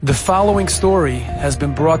The following story has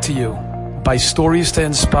been brought to you by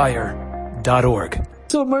StoriesToInspire.org.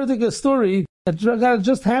 So, a story that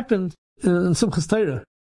just happened in Simchas Torah,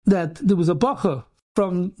 that there was a bacher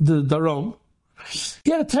from the Darom. He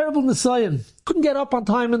had a terrible nisayon. Couldn't get up on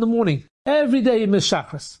time in the morning. Every day he missed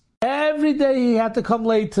Shachris. Every day he had to come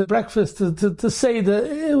late to breakfast to say that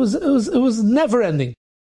it was never ending.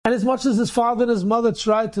 And as much as his father and his mother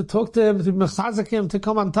tried to talk to him, to mechazek him to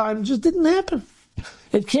come on time, it just didn't happen.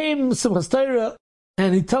 It came Simchas Torah,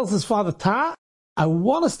 and he tells his father, I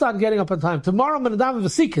want to start getting up on time. Tomorrow I'm going to daven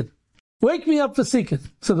v'sikin. Wake me up v'sikin.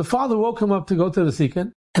 So the father woke him up to go to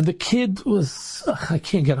v'sikin, and the kid was, I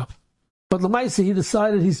can't get up. But Lamaisi, he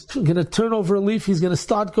decided he's going to turn over a leaf, he's going to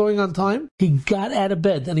start going on time. He got out of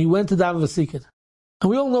bed, and he went to daven v'sikin.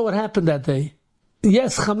 And we all know what happened that day.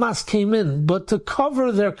 Yes, Hamas came in, but to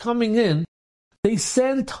cover their coming in, they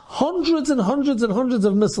sent hundreds and hundreds and hundreds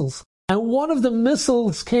of missiles. And one of the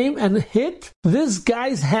missiles came and hit this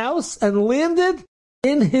guy's house and landed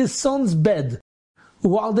in his son's bed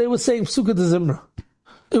while they were saying Psukkah de Zimra.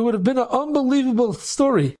 It would have been an unbelievable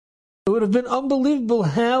story. It would have been unbelievable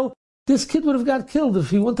how this kid would have got killed if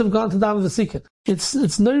he wouldn't have gone to Daven V'Sikin. It's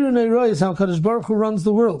Neira Neira is how Kadosh Baruch Hu runs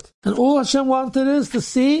the world. And all Hashem wanted is to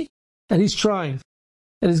see that he's trying,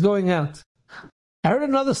 that he's going out. I heard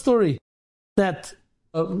another story that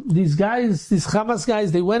these Hamas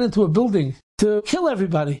guys, they went into a building to kill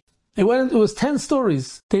everybody. It was 10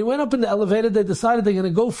 stories. They went up in the elevator, they decided they're going to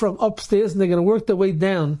go from upstairs and they're going to work their way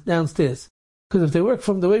downstairs. Because if they work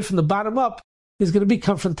from the bottom up, there's going to be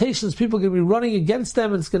confrontations, people are going to be running against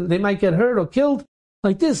them, and they might get hurt or killed.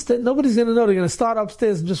 Like this, nobody's going to know. They're going to start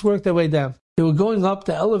upstairs and just work their way down. They were going up,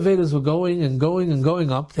 the elevators were going and going and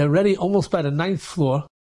going up. They're already almost by the 9th floor.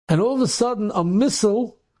 And all of a sudden, a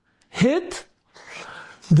missile hit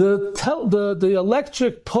the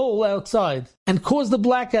electric pole outside and caused a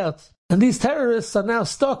blackout. And these terrorists are now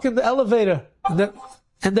stuck in the elevator. And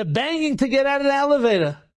they're banging to get out of the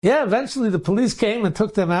elevator. Yeah, eventually the police came and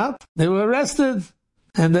took them out. They were arrested.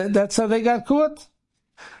 And that's how they got caught.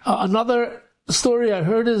 Another story I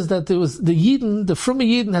heard is that there was the Frumme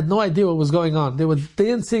Yidden had no idea what was going on. They were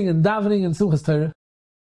dancing and davening in Simchas Torah.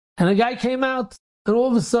 And a guy came out, and all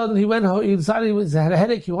of a sudden he went home. He decided he had a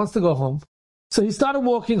headache. He wants to go home. So he started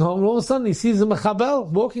walking home, and all of a sudden he sees a mechabel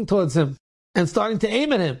walking towards him and starting to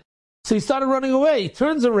aim at him. So he started running away. He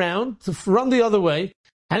turns around to run the other way,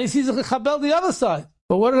 and he sees a mechabel the other side.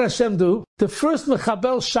 But what did Hashem do? The first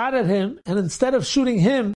mechabel shot at him, and instead of shooting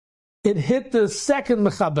him, it hit the second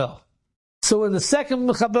mechabel. So when the second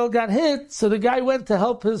mechabel got hit, so the guy went to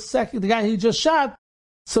help the guy he just shot,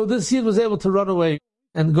 so this Yid was able to run away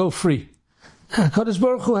and go free. Kadosh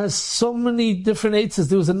Baruch Hu has so many different eitzes.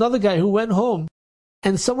 There was another guy who went home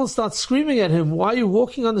and someone starts screaming at him, why are you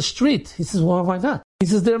walking on the street? He says, well, why not? He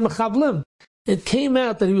says, they're mechablim. It came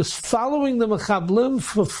out that he was following the mechablim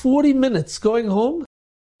for 40 minutes going home,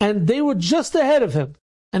 and they were just ahead of him.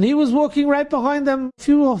 And he was walking right behind them a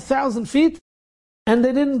few thousand feet, and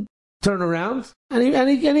they didn't turn around. And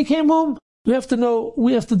he came home. We have to know,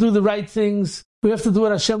 we have to do the right things. We have to do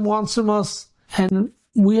what Hashem wants from us. And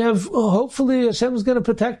we have, hopefully Hashem is going to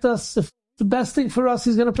protect us. If the best thing for us,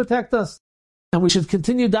 He's going to protect us. And we should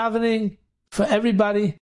continue davening for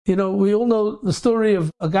everybody. You know, we all know the story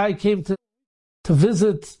of a guy came to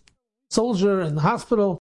visit a soldier in the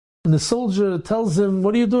hospital, and the soldier tells him,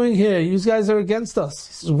 what are you doing here? You guys are against us.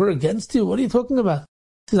 He says, we're against you? What are you talking about?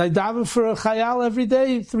 He says, I daven for a chayal every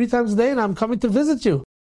day, 3 times a day, and I'm coming to visit you.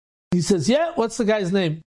 He says, yeah, what's the guy's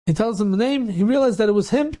name? He tells him the name. He realized that it was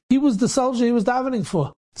him. He was the soldier he was davening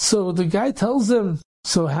for. So the guy tells him,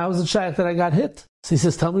 so how is it shaykh that I got hit? So he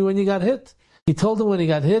says, tell me when you got hit. He told him when he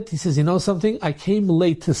got hit. He says, you know something? I came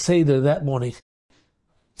late to Seder that morning.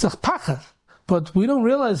 It's a pachar. But we don't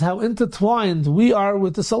realize how intertwined we are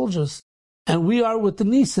with the soldiers. And we are with the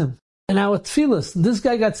Nisim. And our tefillas. This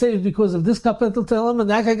guy got saved because of this kapitel telem, and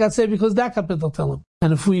that guy got saved because of that kapitel telem.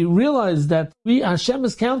 And if we realize that Hashem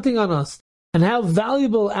is counting on us, and how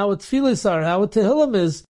valuable our tefillas are, our tehillim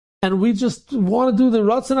is, and we just want to do the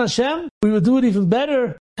Ratzon Hashem, we would do it even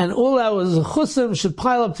better, and all our zechusim should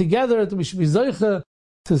pile up together, that we should be zoicha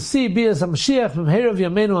to see Bias HaMashiach from Herav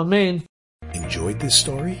Yameinu Amen. Enjoyed this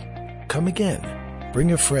story? Come again.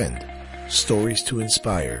 Bring a friend.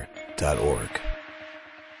 StoriesToInspire.org